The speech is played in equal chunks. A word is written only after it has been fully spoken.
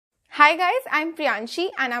Hi guys, I'm Priyanshi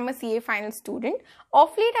and I'm a CA final student.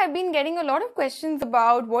 Of late, I've been getting a lot of questions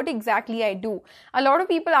about what exactly I do. A lot of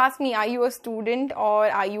people ask me, are you a student or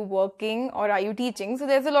are you working or are you teaching? So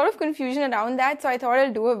there's a lot of confusion around that. So I thought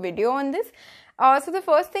I'll do a video on this. So the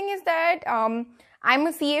first thing is that I'm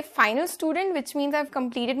a CA final student, which means I've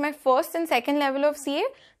completed my first and second level of CA.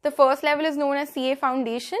 The first level is known as CA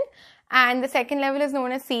Foundation and the second level is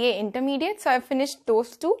known as CA Intermediate. So I've finished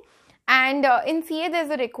those two. And in CA, there's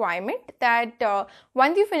a requirement that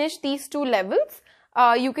once you finish these two levels,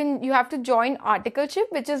 you have to join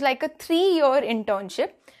articleship, which is like a 3-year internship.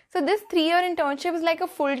 So this 3-year internship is like a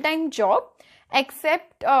full-time job,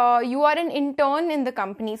 except you are an intern in the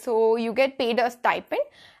company, so you get paid a stipend.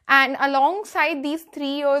 And alongside these 3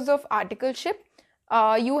 years of articleship,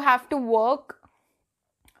 you have to work.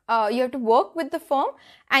 You have to work with the firm,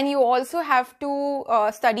 and you also have to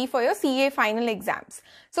study for your CA final exams.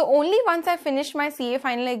 So only once I finish my CA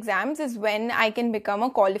final exams is when I can become a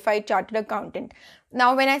qualified chartered accountant.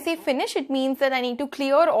 Now, when I say finish, it means that I need to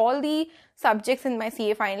clear all the subjects in my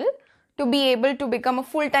CA final to be able to become a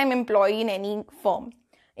full-time employee in any firm.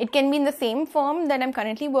 It can be in the same firm that I'm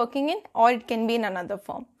currently working in, or it can be in another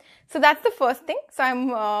firm. So that's the first thing.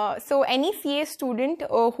 So any CA student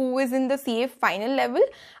who is in the CA final level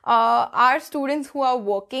are students who are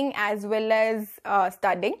working as well as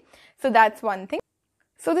studying. So that's one thing.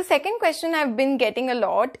 So the second question I've been getting a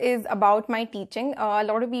lot is about my teaching. A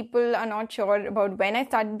lot of people are not sure about when I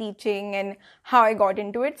started teaching and how I got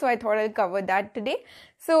into it. So I thought I'll cover that today.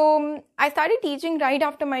 So I started teaching right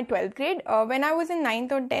after my 12th grade. When I was in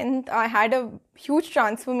 9th or 10th, I had a huge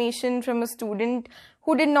transformation from a student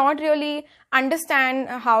who did not really understand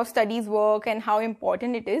how studies work and how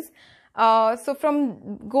important it is. So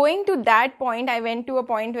from going to that point, I went to a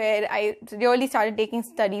point where I really started taking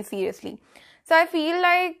studies seriously. So I feel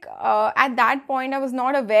like at that point, I was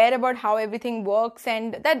not aware about how everything works,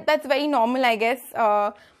 and that's very normal, I guess.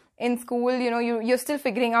 In school, you're still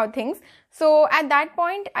figuring out things. So at that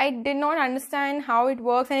point, I did not understand how it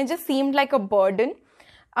works, and it just seemed like a burden.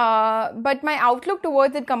 But my outlook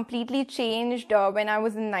towards it completely changed when I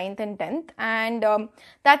was in 9th and 10th. And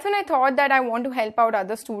that's when I thought that I want to help out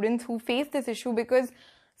other students who face this issue, because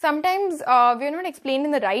sometimes we're not explained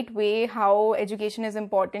in the right way how education is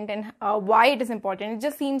important and why it is important. It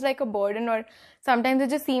just seems like a burden, or sometimes it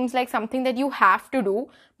just seems like something that you have to do,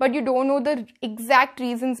 but you don't know the exact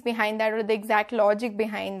reasons behind that or the exact logic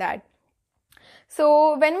behind that.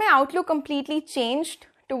 So when my outlook completely changed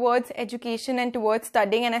towards education and towards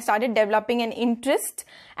studying, and I started developing an interest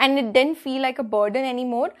and it didn't feel like a burden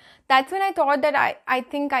anymore, that's when I thought that I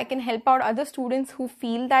think I can help out other students who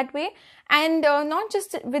feel that way. And not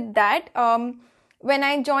just with that, when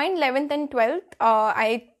I joined 11th and 12th,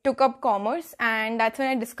 I took up commerce, and that's when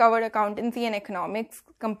I discovered accountancy and economics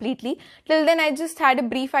completely. Till then, I just had a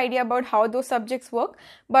brief idea about how those subjects work,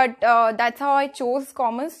 but that's how I chose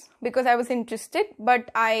commerce, because I was interested,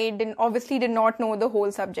 but I obviously did not know the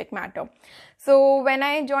whole subject matter. So when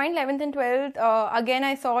I joined 11th and 12th, again,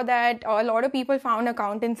 I saw that a lot of people found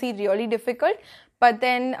accountancy really difficult, but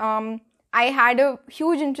then I had a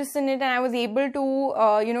huge interest in it, and I was able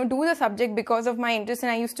to, do the subject because of my interest,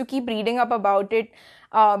 and I used to keep reading up about it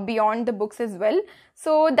beyond the books as well.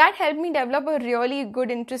 So that helped me develop a really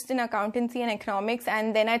good interest in accountancy and economics,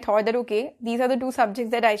 and then I thought that, okay, these are the two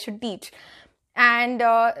subjects that I should teach. And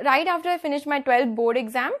right after I finished my 12th board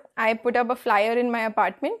exam, I put up a flyer in my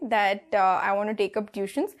apartment that I want to take up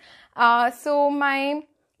tuitions. So my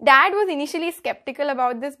dad was initially skeptical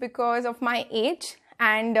about this because of my age.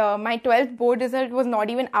 And my 12th board result was not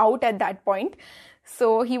even out at that point.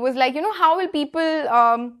 So he was like, how will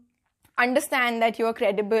people understand that you're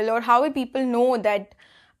credible, or how will people know that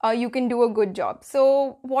you can do a good job?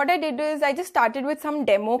 So what I did is I just started with some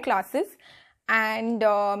demo classes, and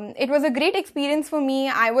it was a great experience for me.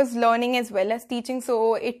 I was learning as well as teaching,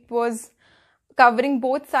 so it was covering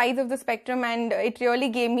both sides of the spectrum, and it really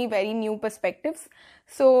gave me very new perspectives.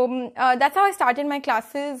 So that's how I started my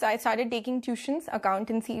classes. I started taking tuitions,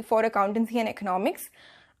 for accountancy and economics.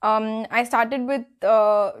 I started with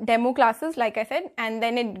demo classes, like I said, and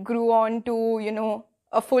then it grew on to,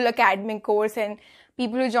 a full academic course, and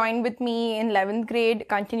people who joined with me in 11th grade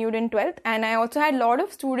continued in 12th. And I also had a lot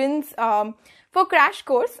of students for crash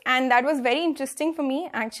course, and that was very interesting for me.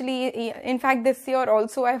 Actually, in fact, this year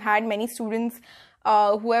also I've had many students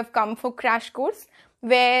who have come for crash course,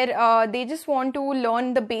 where they just want to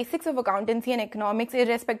learn the basics of accountancy and economics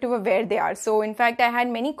irrespective of where they are. So in fact, I had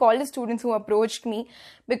many college students who approached me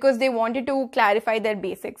because they wanted to clarify their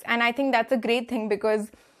basics. And I think that's a great thing, because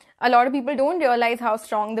a lot of people don't realize how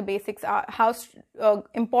strong the basics are, how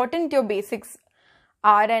important your basics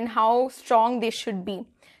are and how strong they should be.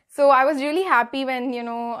 So I was really happy when,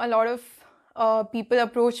 a lot of people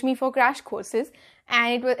approached me for crash courses,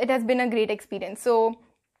 and it has been a great experience. So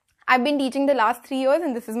I've been teaching the last 3 years,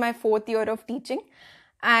 and this is my 4th year of teaching.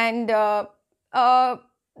 And then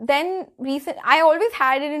I always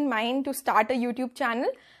had it in mind to start a YouTube channel,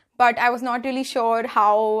 but I was not really sure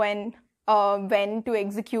how and when to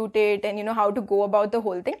execute it, and how to go about the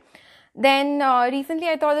whole thing. Then recently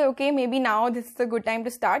I thought that, okay, maybe now this is a good time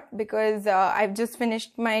to start, because I've just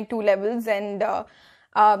finished my 2 levels, and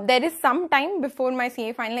there is some time before my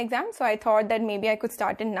CA final exam. So I thought that maybe I could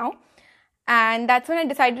start it now. And that's when I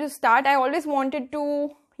decided to start. I always wanted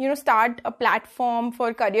to, start a platform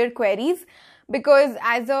for career queries, because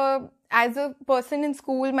as a person in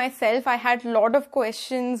school myself, I had a lot of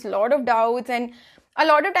questions, a lot of doubts, and a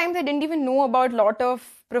lot of times I didn't even know about a lot of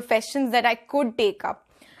professions that I could take up.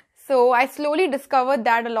 So I slowly discovered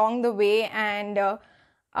that along the way, and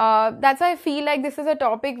that's why I feel like this is a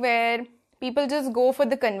topic where people just go for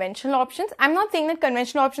the conventional options. I'm not saying that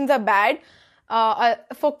conventional options are bad.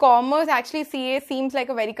 For commerce, actually, CA seems like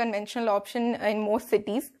a very conventional option in most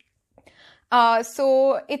cities.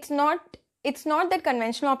 So it's not that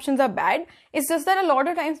conventional options are bad. It's just that a lot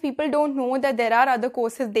of times people don't know that there are other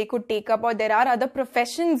courses they could take up, or there are other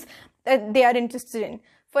professions that they are interested in.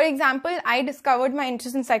 For example, I discovered my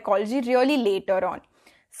interest in psychology really later on.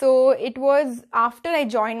 So it was after I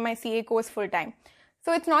joined my CA course full time.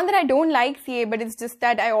 So it's not that I don't like CA, but it's just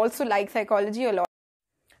that I also like psychology a lot.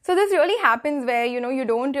 So this really happens where, you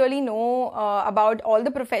don't really know about all the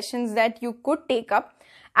professions that you could take up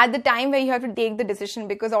at the time where you have to take the decision,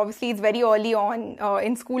 because obviously it's very early on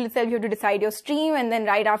in school itself. You have to decide your stream, and then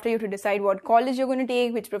right after you have to decide what college you're going to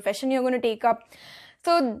take, which profession you're going to take up.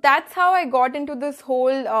 So that's how I got into this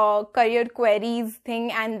whole career queries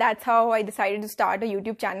thing, and that's how I decided to start a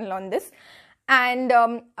YouTube channel on this. And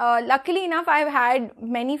luckily enough, I've had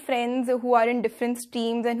many friends who are in different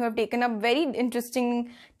streams and who have taken up very interesting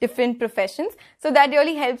different professions. So that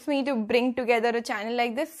really helps me to bring together a channel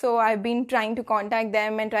like this. So I've been trying to contact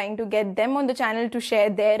them and trying to get them on the channel to share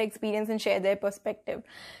their experience and share their perspective.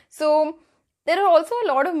 So there are also a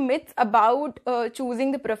lot of myths about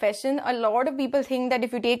choosing the profession. A lot of people think that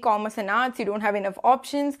if you take commerce and arts, you don't have enough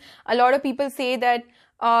options. A lot of people say that,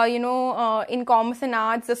 in commerce and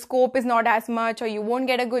arts, the scope is not as much, or you won't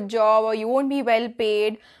get a good job, or you won't be well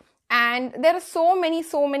paid. And there are so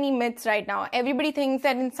many myths right now. Everybody thinks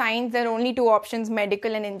that in science there are only 2 options,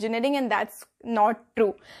 medical and engineering, and that's not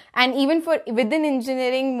true. And even within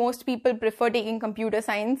engineering, most people prefer taking computer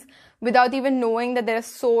science without even knowing that there are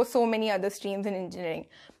so many other streams in engineering.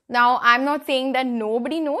 Now, I'm not saying that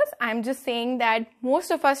nobody knows. I'm just saying that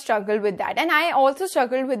most of us struggle with that. And I also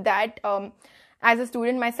struggled with that as a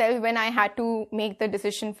student myself when I had to make the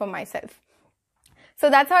decision for myself. So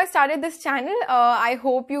that's how I started this channel. I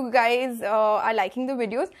hope you guys are liking the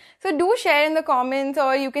videos. So do share in the comments,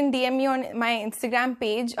 or you can DM me on my Instagram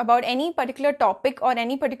page about any particular topic or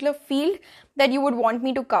any particular field that you would want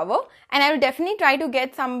me to cover. And I will definitely try to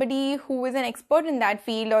get somebody who is an expert in that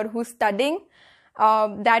field or who's studying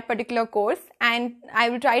that particular course, and I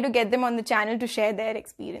will try to get them on the channel to share their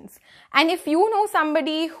experience. And if you know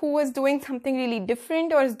somebody who is doing something really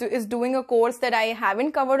different, or is doing a course that I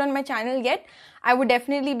haven't covered on my channel yet, I would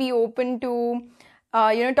definitely be open to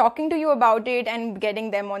talking to you about it and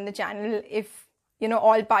getting them on the channel if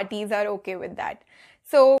all parties are okay with that.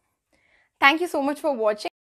 So thank you so much for watching.